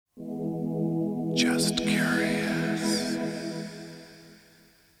Just Curious.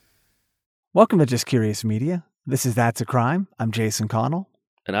 Welcome to Just Curious Media. This is That's a Crime. I'm Jason Connell.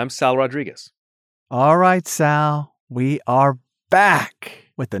 And I'm Sal Rodriguez. All right, Sal, we are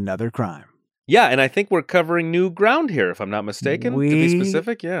back with another crime. Yeah, and I think we're covering new ground here, if I'm not mistaken, to be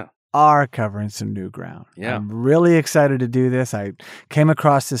specific. Yeah. Are covering some new ground. Yeah. I'm really excited to do this. I came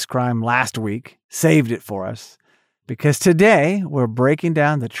across this crime last week, saved it for us, because today we're breaking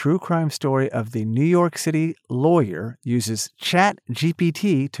down the true crime story of the New York City lawyer uses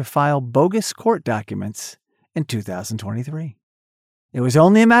ChatGPT to file bogus court documents in 2023. It was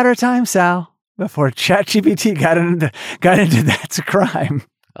only a matter of time, Sal, before ChatGPT got into That's a Crime.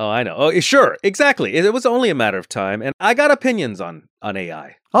 Oh, I know. Oh, sure. Exactly. It was only a matter of time. And I got opinions on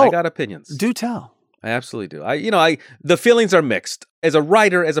AI. I got opinions. Do tell. I absolutely do. The feelings are mixed. As a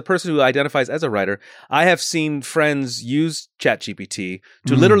writer, as a person who identifies as a writer, I have seen friends use ChatGPT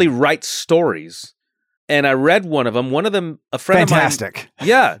to literally write stories. And I read one of them, a friend Fantastic. of mine.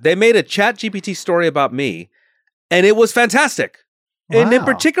 Yeah, they made a ChatGPT story about me, and it was fantastic. Wow. And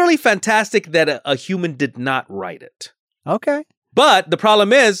particularly fantastic that a human did not write it. Okay. But the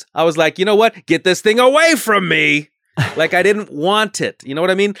problem is, I was like, you know what? Get this thing away from me. Like, I didn't want it. You know what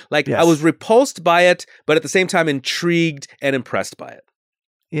I mean? Like, Yes. I was repulsed by it, but at the same time, intrigued and impressed by it.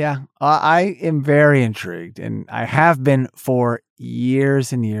 Yeah, I am very intrigued, and I have been for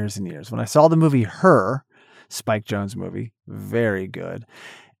years and years and years. When I saw the movie Her, Spike Jonze movie, very good.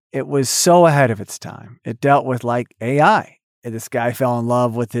 It was so ahead of its time. It dealt with like AI. This guy fell in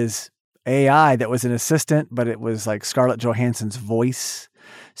love with his AI that was an assistant, but it was like Scarlett Johansson's voice.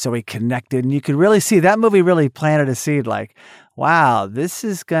 So he connected, and you could really see that movie really planted a seed like, wow, this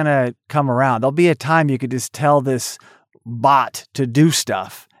is going to come around. There'll be a time you could just tell this bot to do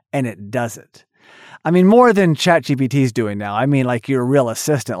stuff, and it does it. I mean, more than ChatGPT is doing now. I mean, like your real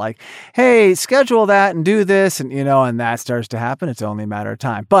assistant, like, hey, schedule that and do this, and that starts to happen. It's only a matter of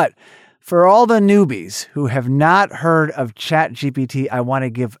time. But for all the newbies who have not heard of ChatGPT, I want to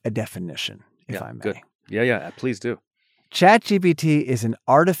give a definition, if I may. Good. Yeah, please do. ChatGPT is an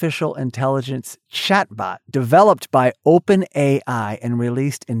artificial intelligence chatbot developed by OpenAI and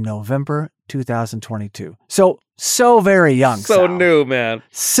released in November 2022. So very young. So Sal. new, man.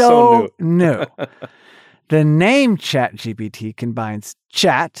 So new. The name ChatGPT combines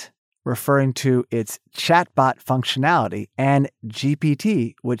chat, referring to its chatbot functionality, and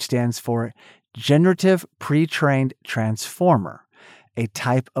GPT, which stands for Generative Pre-trained Transformer, a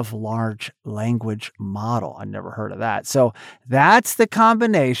type of large language model. I never heard of that. So that's the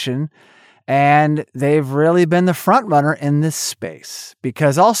combination, and they've really been the front runner in this space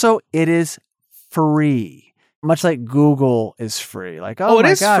because also it is free. Much like Google is free. Like, it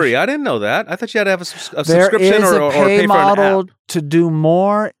is gosh. free. I didn't know that. I thought you had to have a subscription There is or a pay pay for model an app. to do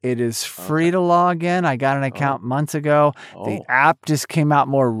more. It is free to log in. I got an account months ago. The app just came out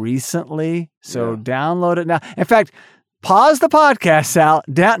more recently, so download it now. In fact, pause the podcast, Sal.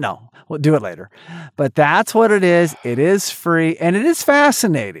 We'll do it later. But that's what it is. It is free, and it is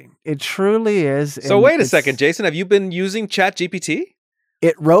fascinating. It truly is. So wait a second, Jason. Have you been using ChatGPT?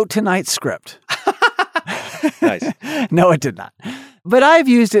 It wrote tonight's script. Nice. No, it did not. But I've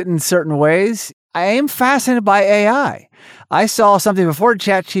used it in certain ways. I am fascinated by AI. I saw something before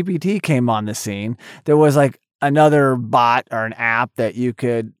ChatGPT came on the scene. There was like another bot or an app that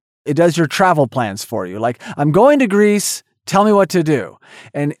it does your travel plans for you. Like, I'm going to Greece, tell me what to do.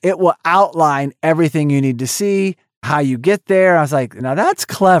 And it will outline everything you need to see, how you get there. I was like, now that's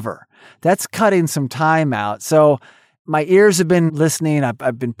clever. That's cutting some time out. So my ears have been listening.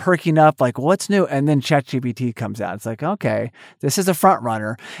 I've been perking up like, what's new? And then ChatGPT comes out. It's like, okay, this is a front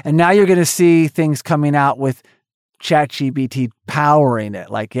runner. And now you're going to see things coming out with ChatGPT powering it.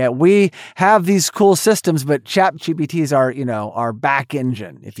 Like, yeah, we have these cool systems, but ChatGPT is our back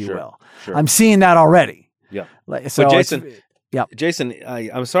engine, if you will. Sure. I'm seeing that already. Yeah. So but Jason,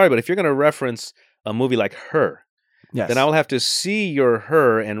 I'm sorry, but if you're going to reference a movie like Her, yes, then I will have to see your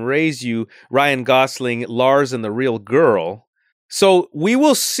Her and raise you Ryan Gosling, Lars, and the real girl. So we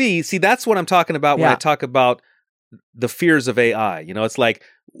will see. See, that's what I'm talking about when I talk about the fears of AI. It's like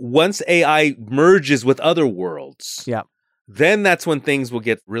once AI merges with other worlds, then that's when things will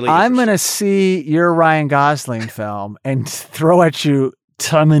get really I'm going to see your Ryan Gosling film and throw at you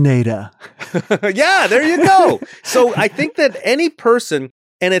Terminator. Yeah, there you go. So I think that any person,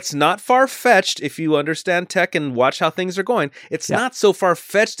 and it's not far-fetched if you understand tech and watch how things are going, it's not so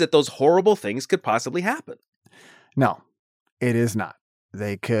far-fetched that those horrible things could possibly happen. No, it is not.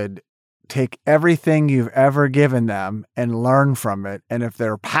 They could take everything you've ever given them and learn from it. And if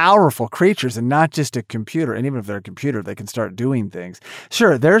they're powerful creatures and not just a computer, and even if they're a computer, they can start doing things.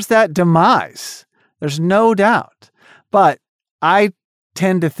 Sure, there's that demise. There's no doubt. But I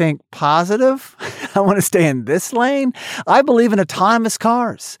tend to think positive. I want to stay in this lane. I believe in autonomous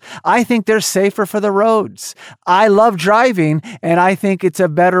cars. I think they're safer for the roads. I love driving, and I think it's a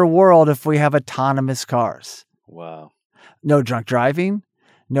better world if we have autonomous cars. Wow. No drunk driving.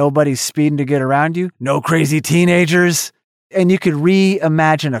 Nobody speeding to get around you. No crazy teenagers. And you could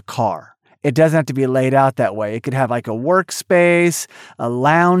reimagine a car. It doesn't have to be laid out that way. It could have like a workspace, a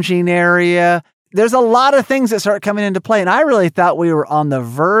lounging area. There's a lot of things that start coming into play. And I really thought we were on the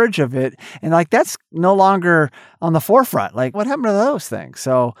verge of it. And like, that's no longer on the forefront. Like, what happened to those things?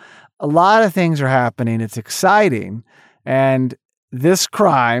 So a lot of things are happening. It's exciting. And this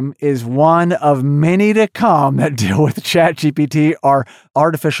crime is one of many to come that deal with ChatGPT or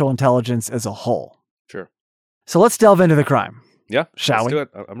artificial intelligence as a whole. Sure. So let's delve into the crime. Yeah. Shall we? Do it.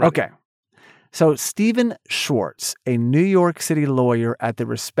 I'm ready. Okay. So Stephen Schwartz, a New York City lawyer at the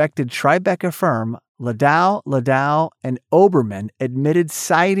respected Tribeca firm, Ladau, and Oberman, admitted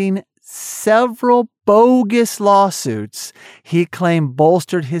citing several bogus lawsuits he claimed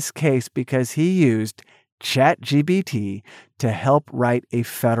bolstered his case because he used ChatGPT to help write a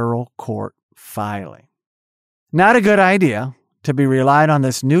federal court filing. Not a good idea to be relying on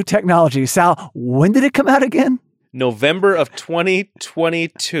this new technology. Sal, when did it come out again? November of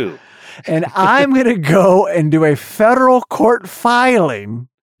 2022. And I'm going to go and do a federal court filing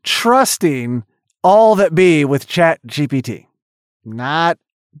trusting all that be with ChatGPT. Not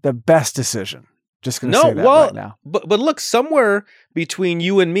the best decision. Just going to say that right now. But look, somewhere between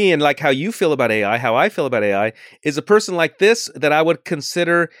you and me and like how you feel about AI, how I feel about AI, is a person like this that I would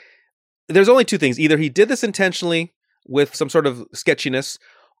consider, there's only two things. Either he did this intentionally with some sort of sketchiness,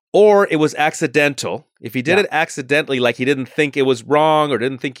 or it was accidental. If he did it accidentally, like he didn't think it was wrong or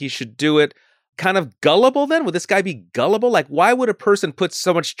didn't think he should do it, kind of gullible then? Would this guy be gullible? Like, why would a person put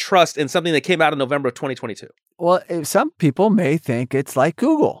so much trust in something that came out in November of 2022? Well, some people may think it's like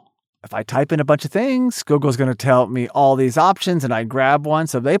Google. If I type in a bunch of things, Google's going to tell me all these options and I grab one.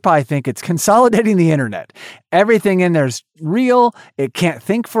 So they probably think it's consolidating the internet. Everything in there's real. It can't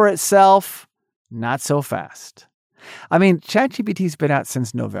think for itself. Not so fast. I mean, ChatGPT's been out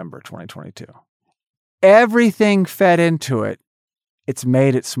since November 2022. Everything fed into it, it's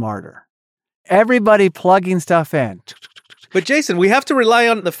made it smarter. Everybody plugging stuff in. But Jason, we have to rely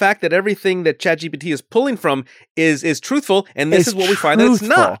on the fact that everything that ChatGPT is pulling from is truthful, and this is what we find that it's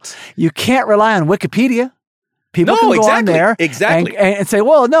not. You can't rely on Wikipedia. People can go on there and say,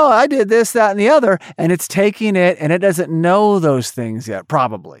 well, no, I did this, that, and the other, and it's taking it, and it doesn't know those things yet,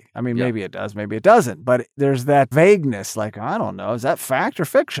 probably. I mean, maybe it does, maybe it doesn't, but there's that vagueness, like, I don't know, is that fact or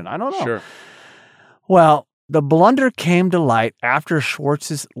fiction? I don't know. Sure. Well, the blunder came to light after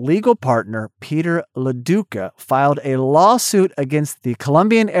Schwartz's legal partner, Peter LaDuca, filed a lawsuit against the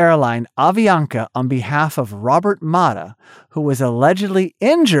Colombian airline Avianca on behalf of Robert Mata, who was allegedly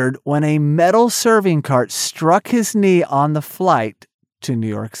injured when a metal serving cart struck his knee on the flight to New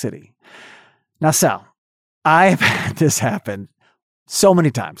York City. Now, Sal, I've had this happen so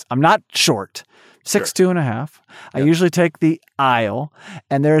many times. I'm not short. 6'2.5". Yep. I usually take the aisle,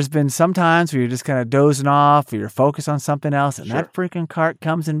 and there's been some times where you're just kind of dozing off or you're focused on something else, and that freaking cart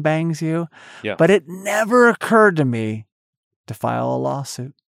comes and bangs you. Yeah. But it never occurred to me to file a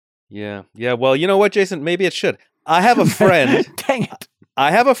lawsuit. Yeah. Yeah. Well, you know what, Jason? Maybe it should. I have a friend. Dang it.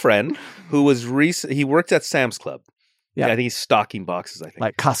 I have a friend who was he worked at Sam's Club. Yeah, I think he's stocking boxes, I think.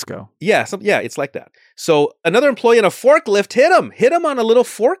 Like Costco. Yeah, it's like that. So another employee on a forklift hit him on a little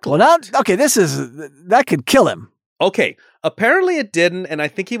forklift. Well, that could kill him. Okay, apparently it didn't, and I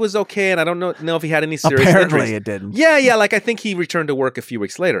think he was okay, and I don't know if he had any serious injuries. Apparently it didn't. Yeah, like I think he returned to work a few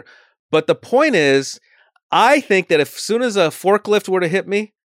weeks later. But the point is, I think that if soon as a forklift were to hit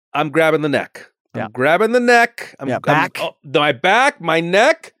me, I'm grabbing the neck. I'm grabbing the neck. My back, my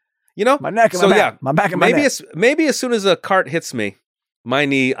neck. You know, my neck, and my back. My back and my neck. Maybe as soon as a cart hits me, my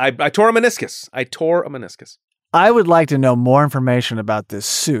knee, I tore a meniscus. I would like to know more information about this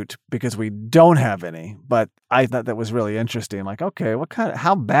suit because we don't have any. But I thought that was really interesting. Like, okay,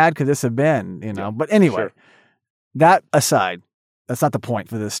 how bad could this have been? You know. But anyway, that aside, that's not the point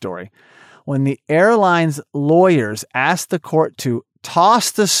for this story. When the airline's lawyers asked the court to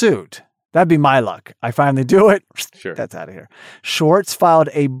toss the suit. That'd be my luck. I finally do it. Sure. That's out of here. Schwartz filed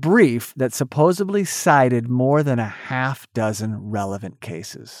a brief that supposedly cited more than a half dozen relevant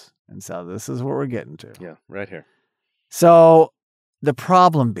cases. And so this is what we're getting to. Yeah, right here. So the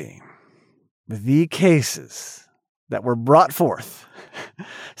problem being, the cases, that were brought forth,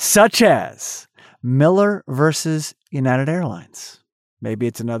 such as Miller versus United Airlines. Maybe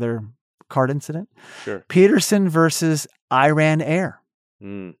it's another card incident. Sure. Peterson versus Iran Air.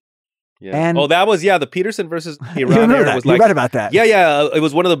 Yeah. And that was, the Peterson versus you Iran Air that. was You read about that. Yeah. It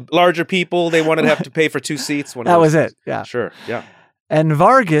was one of the larger people. They wanted to have to pay for 2 seats. That was it. Yeah. Sure. Yeah. And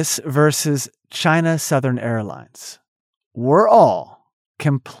Vargas versus China Southern Airlines were all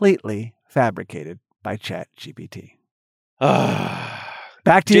completely fabricated by ChatGPT.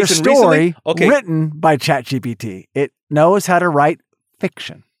 Back to your story, written by ChatGPT. It knows how to write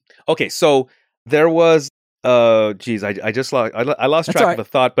fiction. Okay, so there was, I lost track of a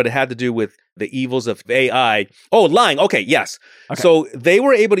thought, but it had to do with the evils of AI. Oh, lying. Okay, yes. Okay. So they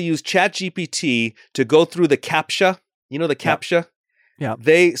were able to use ChatGPT to go through the CAPTCHA. You know the CAPTCHA? Yeah.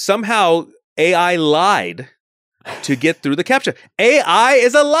 They somehow, AI lied to get through the CAPTCHA. AI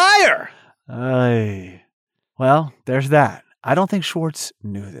is a liar. Well, there's that. I don't think Schwartz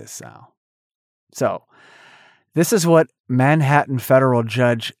knew this, Sal. So, this is what Manhattan federal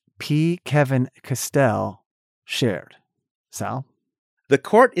judge P. Kevin Castell shared. Sal? The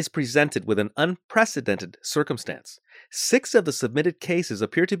court is presented with an unprecedented circumstance. 6 of the submitted cases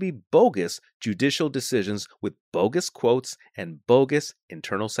appear to be bogus judicial decisions with bogus quotes and bogus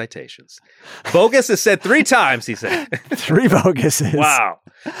internal citations. Bogus is said 3 times, he said. 3 boguses. Wow.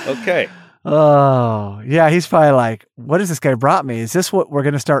 Okay. Oh, yeah. He's probably like, what has this guy brought me? Is this what we're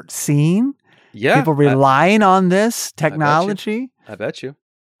going to start seeing? Yeah. People relying on this technology? I bet you.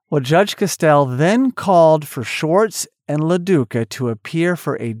 Well, Judge Castell then called for Schwartz and LaDuca to appear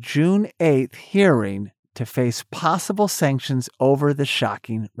for a June 8th hearing to face possible sanctions over the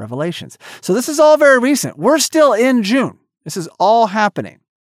shocking revelations. So this is all very recent. We're still in June. This is all happening.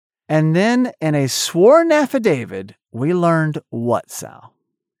 And then in a sworn affidavit, we learned what, Sal?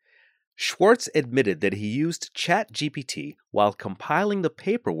 Schwartz admitted that he used ChatGPT while compiling the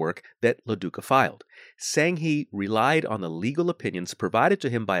paperwork that LaDuca filed, saying he relied on the legal opinions provided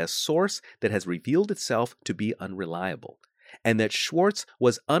to him by a source that has revealed itself to be unreliable, and that Schwartz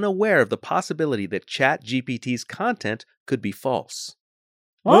was unaware of the possibility that ChatGPT's content could be false.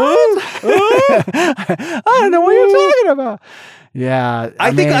 What? I don't know what you're talking about. Yeah.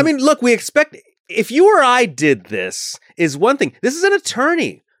 I mean, look, we expect, if you or I did this, is one thing. This is an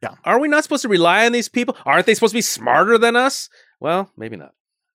attorney. Yeah. Are we not supposed to rely on these people? Aren't they supposed to be smarter than us? Well, maybe not.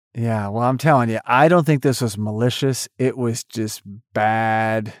 Yeah, well, I'm telling you, I don't think this was malicious. It was just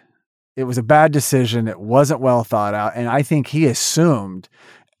bad. It was a bad decision. It wasn't well thought out. And I think he assumed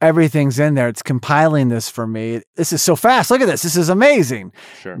everything's in there. It's compiling this for me. This is so fast. Look at this. This is amazing.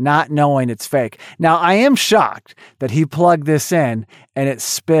 Sure. Not knowing it's fake. Now, I am shocked that he plugged this in and it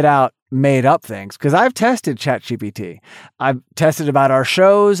spit out made up things, because I've tested ChatGPT. I've tested about our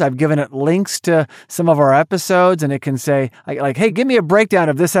shows. I've given it links to some of our episodes, and it can say, like, hey, give me a breakdown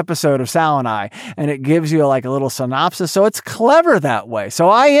of this episode of Sal and I, and it gives you like a little synopsis. So it's clever that way. So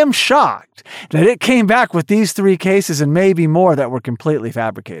I am shocked that it came back with these 3 cases and maybe more that were completely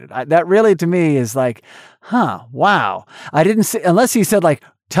fabricated. That really, to me, is like, wow. I didn't see, unless he said like,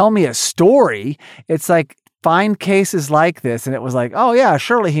 tell me a story. It's like, find cases like this. And it was like, oh yeah,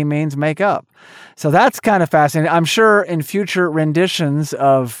 surely he means make up. So that's kind of fascinating. I'm sure in future renditions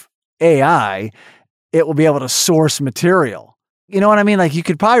of AI, it will be able to source material. You know what I mean? Like you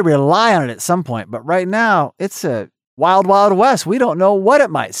could probably rely on it at some point, but right now it's a wild, wild west. We don't know what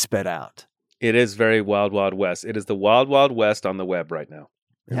it might spit out. It is very wild, wild west. It is the wild, wild west on the web right now.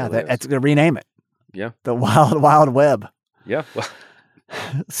 That's going to rename it. Yeah. The wild, wild web. Yeah. Well,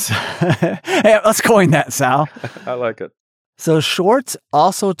 hey, let's coin that, Sal. I like it. So Schwartz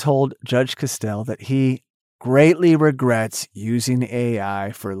also told Judge Castell that he greatly regrets using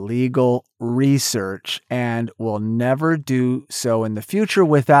AI for legal research and will never do so in the future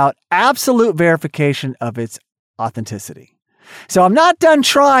without absolute verification of its authenticity. So I'm not done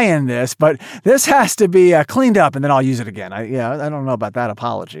trying this, but this has to be cleaned up and then I'll use it again. I don't know about that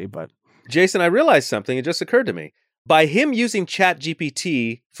apology, but Jason, I realized something. It just occurred to me. By him using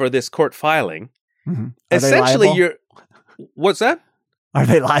ChatGPT for this court filing, essentially what's that? Are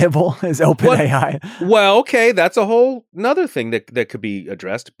they liable as OpenAI? Well, okay, that's a whole another thing that could be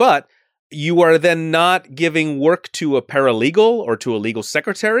addressed. But you are then not giving work to a paralegal or to a legal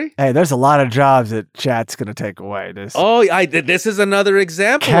secretary? Hey, there's a lot of jobs that Chat's going to take away. This Count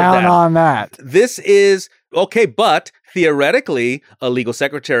on that. This is, okay, but theoretically, a legal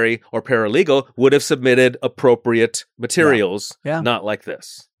secretary or paralegal would have submitted appropriate materials, not like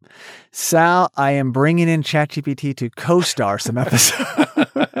this. Sal, I am bringing in ChatGPT to co-star some episodes.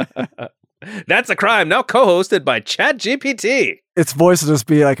 That's a crime, now co-hosted by ChatGPT. Its voice will just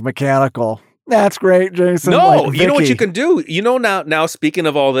be like mechanical. That's great, Jason. No, Like you know what Vicky. you can do? You know, now speaking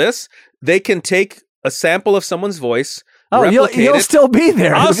of all this, they can take a sample of someone's voice, Oh, replicate you'll it. still be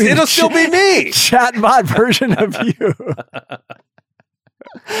there. It'll still be me. Chatbot version of you.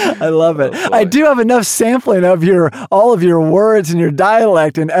 I love it. Oh, I boy. do have enough sampling of all of your words and your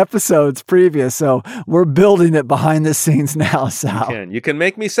dialect in episodes previous, so we're building it behind the scenes now, Sal. You can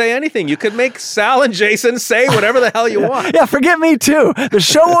make me say anything. You can make Sal and Jason say whatever the hell you want. Yeah, forget me too. The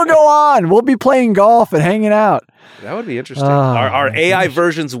show will go on. We'll be playing golf and hanging out. That would be interesting. Are AI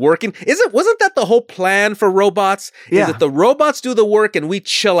versions working? Wasn't that the whole plan for robots? Yeah. Is that the robots do the work and we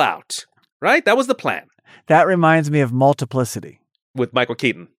chill out, right? That was the plan That reminds me of Multiplicity. with Michael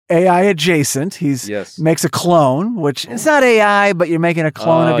Keaton. AI adjacent. Makes a clone, which it's not AI, but you're making a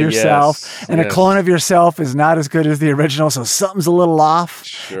clone of yourself. Yes, and a clone of yourself is not as good as the original, so something's a little off.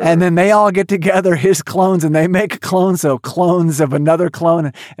 Sure. And then they all get together, his clones, and they make a clone, so clones of another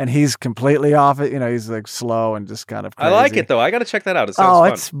clone, and he's completely off it. He's like slow and just kind of crazy. I like it though. I got to check that out. It sounds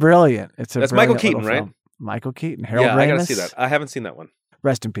fun. It's brilliant. That's Michael Keaton, right? Michael Keaton. Harold Yeah, Ramis. I got to see that. I haven't seen that one.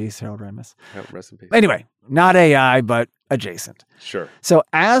 Rest in peace, Harold Ramis. Rest in peace. Anyway, not AI, but adjacent. Sure. So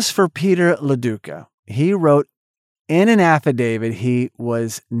as for Peter LaDuca, he wrote in an affidavit he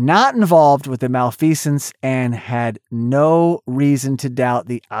was not involved with the malfeasance and had no reason to doubt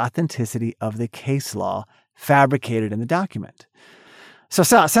the authenticity of the case law fabricated in the document. So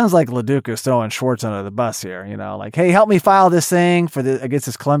it sounds like LaDuca's throwing Schwartz under the bus here, like, hey, help me file this thing against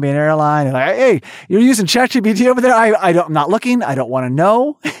this Colombian airline. And like, hey, you're using ChatGPT over there. I'm not looking. I don't want to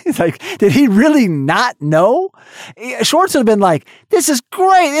know. It's like, did he really not know? Schwartz would have been like, this is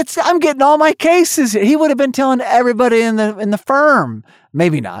great. I'm getting all my cases here. He would have been telling everybody in the firm.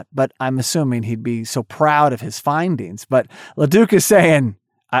 Maybe not, but I'm assuming he'd be so proud of his findings. But LaDuca's saying,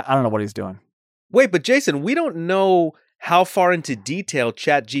 I don't know what he's doing. Wait, but Jason, we don't know how far into detail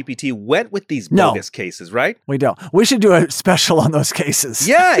ChatGPT went with these bogus cases, right? We don't. We should do a special on those cases.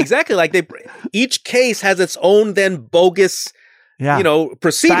 Yeah, exactly. Like each case has its own then bogus,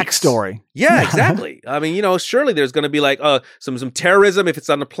 proceedings. Backstory. Yeah, exactly. I mean, surely there's going to be like some terrorism. If it's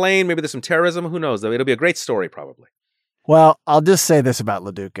on a plane, maybe there's some terrorism. Who knows? It'll be a great story, probably. Well, I'll just say this about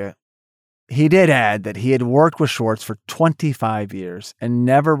LaDuca. He did add that he had worked with Schwartz for 25 years and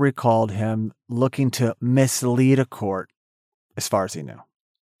never recalled him looking to mislead a court as far as he knew.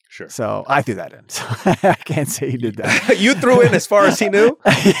 Sure. So I threw that in. So I can't say he did that. You threw in as far as he knew?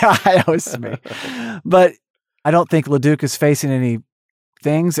 Yeah, that was me. But I don't think LaDuca's facing any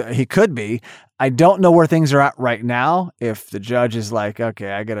things. He could be. I don't know where things are at right now. If the judge is like,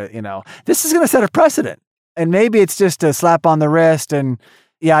 okay, I got to, this is going to set a precedent. And maybe it's just a slap on the wrist and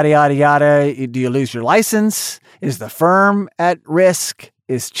yada, yada, yada. Do you lose your license? Is the firm at risk?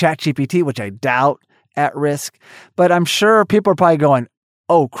 Is ChatGPT, which I doubt, at risk? But I'm sure people are probably going,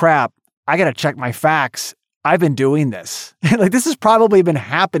 oh, crap, I got to check my facts. I've been doing this. Like, this has probably been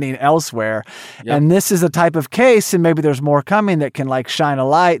happening elsewhere. Yep. And this is a type of case, and maybe there's more coming that can like shine a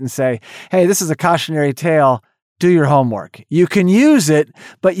light and say, hey, this is a cautionary tale. Do your homework. You can use it,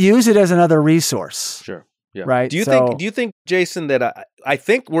 but use it as another resource. Sure. Yeah. Right. Do you think, Jason, that I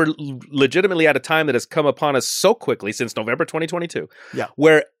think we're legitimately at a time that has come upon us so quickly since November 2022,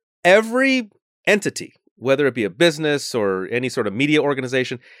 where every entity, whether it be a business or any sort of media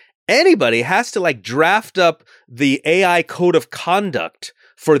organization, anybody has to like draft up the AI code of conduct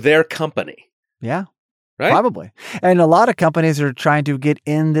for their company. Yeah. Right? Probably. And a lot of companies are trying to get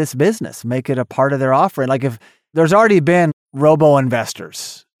in this business, make it a part of their offering. Like if there's already been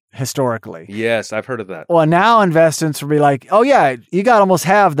robo-investors historically. Yes, I've heard of that. Well, now investors will be like, oh yeah, you got to almost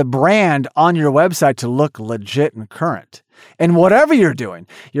have the brand on your website to look legit and current. And whatever you're doing,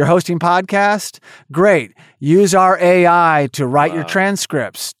 you're hosting podcast, great. Use our AI to write your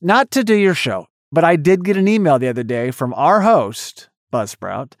transcripts, not to do your show. But I did get an email the other day from our host,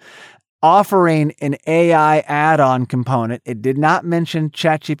 Buzzsprout, offering an AI add-on component. It did not mention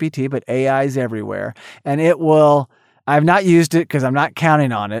ChatGPT, but AI is everywhere. And it will, I've not used it because I'm not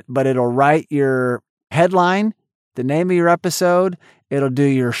counting on it, but it'll write your headline, the name of your episode, it'll do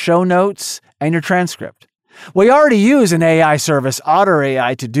your show notes and your transcript. We already use an AI service, Otter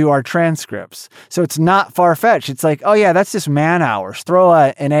AI, to do our transcripts. So it's not far-fetched. It's like, oh yeah, that's just man hours. Throw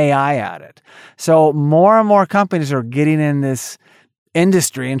an AI at it. So more and more companies are getting in this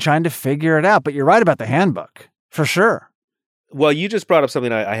industry and trying to figure it out. But you're right about the handbook, for sure. Well, you just brought up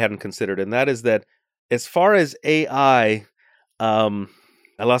something I hadn't considered, and that is that as far as AI, I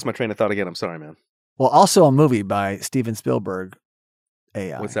lost my train of thought again. I'm sorry, man. Well, also a movie by Steven Spielberg,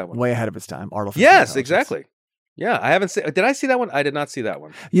 AI. What's that one? Way ahead of its time. Artificial Yes, intelligence. exactly. Yeah, I haven't seen. Did I see that one? I did not see that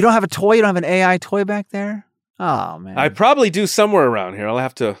one. You don't have a toy? You don't have an AI toy back there? Oh, man. I probably do somewhere around here. I'll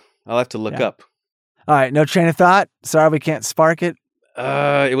have to I'll have to look up. All right, no train of thought. Sorry, we can't spark it.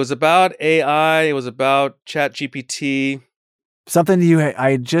 It was about AI. It was about ChatGPT. Something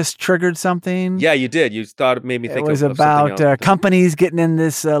I just triggered something. Yeah, you did. You thought it made me think. It was of about companies getting in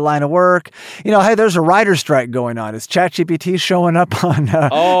this line of work. Hey, there's a writer strike going on. Is ChatGPT showing up on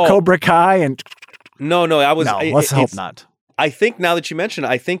Cobra Kai? And no, let's hope not. I think now that you mention it,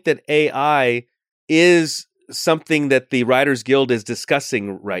 I think that AI is something that the Writers Guild is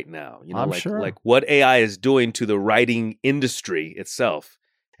discussing right now. I'm sure. Like what AI is doing to the writing industry itself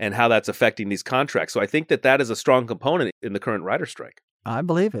and how that's affecting these contracts. So I think that is a strong component in the current writer strike. I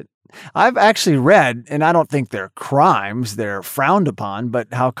believe it. I've actually read, and I don't think they're crimes, they're frowned upon, but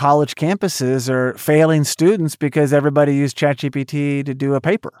how college campuses are failing students because everybody used ChatGPT to do a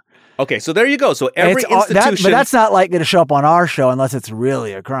paper. Okay, so there you go. So every institution... but that's not like going to show up on our show unless it's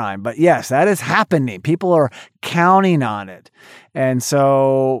really a crime. But yes, that is happening. People are counting on it. And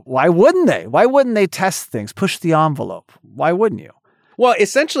so why wouldn't they? Why wouldn't they test things, push the envelope? Why wouldn't you? Well,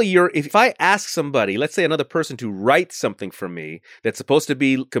 essentially, if I ask somebody, let's say another person, to write something for me that's supposed to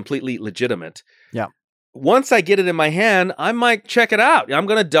be completely legitimate. Yeah. Once I get it in my hand, I might check it out. I'm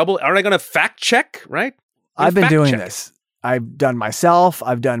going to aren't I going to fact check, right? I've been doing this. I've done myself.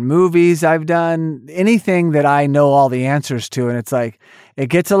 I've done movies. I've done anything that I know all the answers to. And it's like, it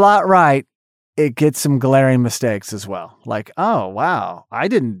gets a lot right. It gets some glaring mistakes as well. Like, oh, wow, I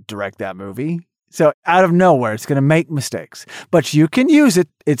didn't direct that movie. So out of nowhere, it's going to make mistakes. But you can use it.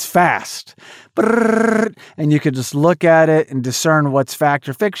 It's fast. And you can just look at it and discern what's fact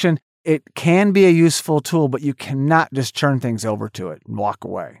or fiction. It can be a useful tool, but you cannot just turn things over to it and walk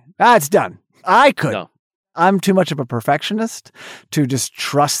away. It's done. I could. No. I'm too much of a perfectionist to just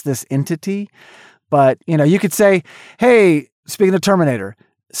trust this entity. But, you could say, hey, speaking of Terminator,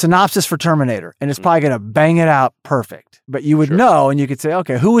 synopsis for Terminator, and it's probably going to bang it out perfect. But you would know, and you could say,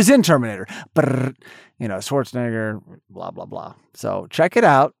 okay, who was in Terminator? Schwarzenegger, blah, blah, blah. So check it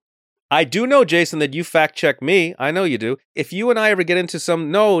out. I do know, Jason, that you fact check me. I know you do. If you and I ever get into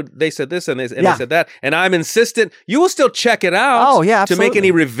they said this and they said that, and I'm insistent, you will still check it out. Oh, yeah, absolutely. To make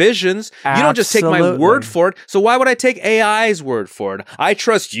any revisions. Absolutely. You don't just take my word for it. So why would I take AI's word for it? I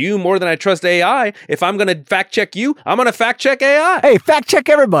trust you more than I trust AI. If I'm going to fact check you, I'm going to fact check AI. Hey, fact check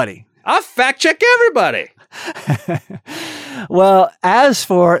everybody. I'll fact check everybody. Well, as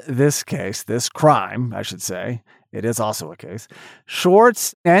for this case, this crime, I should say, it is also a case.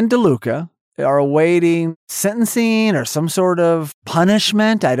 Schwartz and DeLuca are awaiting sentencing or some sort of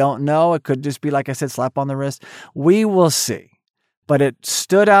punishment. I don't know. It could just be, like I said, slap on the wrist. We will see. But it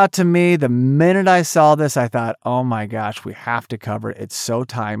stood out to me the minute I saw this. I thought, oh my gosh, we have to cover it. It's so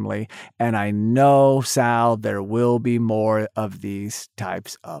timely. And I know, Sal, there will be more of these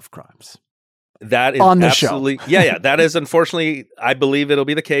types of crimes. That is on the absolutely, show. yeah. That is, unfortunately, I believe it'll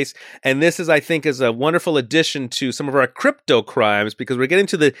be the case. And this is, I think, is a wonderful addition to some of our crypto crimes, because we're getting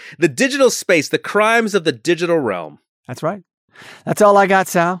to the digital space, the crimes of the digital realm. That's right. That's all I got,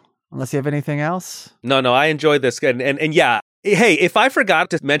 Sal. Unless you have anything else. No, I enjoyed this. And yeah, hey, if I forgot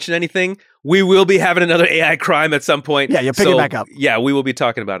to mention anything, we will be having another AI crime at some point. Yeah, you'll pick it back up. Yeah, we will be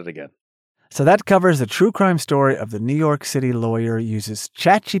talking about it again. So that covers the true crime story of the New York City lawyer uses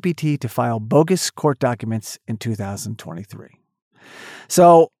ChatGPT to file bogus court documents in 2023.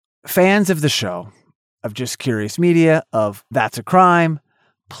 So fans of the show, of Just Curious Media, of That's a Crime,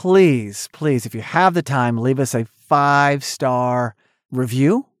 please, if you have the time, leave us a 5-star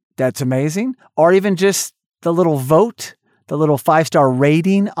review. That's amazing. Or even just the little vote, the little 5-star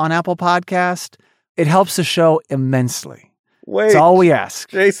rating on Apple Podcast. It helps the show immensely. Wait, that's all we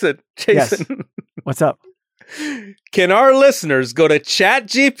ask. Jason. Yes. What's up? Can our listeners go to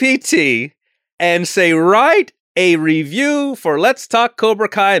ChatGPT and say, write a review for Let's Talk Cobra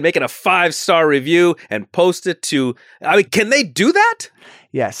Kai and make it a 5-star review and post it to, can they do that?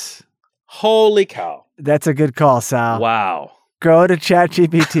 Yes. Holy cow. That's a good call, Sal. Wow. Go to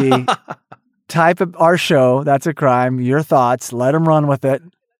ChatGPT, type up our show, That's a Crime, your thoughts, let them run with it.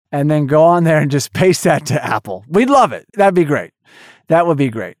 And then go on there and just paste that to Apple. We'd love it. That'd be great. That would be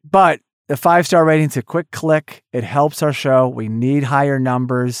great. But the 5-star rating's a quick click. It helps our show. We need higher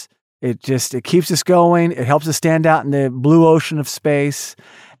numbers. It keeps us going. It helps us stand out in the blue ocean of space.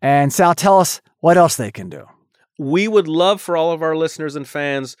 And Sal, tell us what else they can do. We would love for all of our listeners and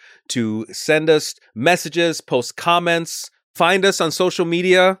fans to send us messages, post comments, find us on social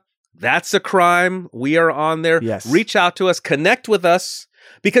media. That's a Crime. We are on there. Yes. Reach out to us. Connect with us.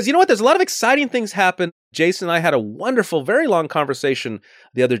 Because you know what? There's a lot of exciting things happen. Jason and I had a wonderful, very long conversation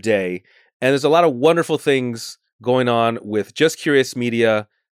the other day, and there's a lot of wonderful things going on with Just Curious Media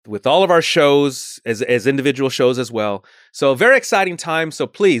with all of our shows as individual shows as well. So very exciting time. So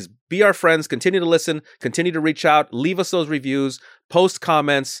please be our friends, continue to listen, continue to reach out, leave us those reviews, post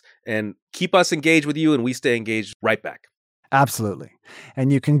comments, and keep us engaged with you, and we stay engaged right back. Absolutely.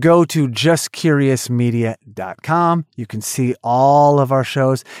 And you can go to justcuriousmedia.com. You can see all of our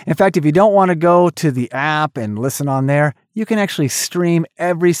shows. In fact, if you don't want to go to the app and listen on there, you can actually stream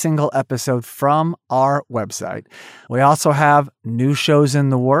every single episode from our website. We also have new shows in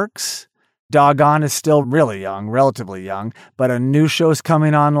the works. Doggone is still really young, relatively young, but a new show's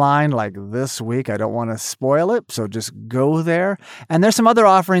coming online like this week. I don't want to spoil it, so just go there. And there's some other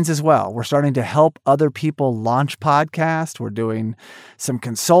offerings as well. We're starting to help other people launch podcasts. We're doing some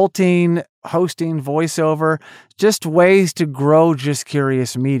consulting, hosting, voiceover, just ways to grow Just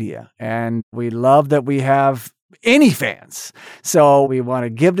Curious Media. And we love that we have any fans. So we want to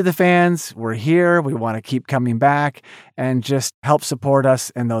give to the fans. We're here. We want to keep coming back and just help support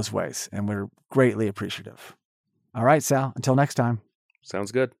us in those ways. And we're greatly appreciative. All right, Sal, until next time.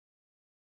 Sounds good.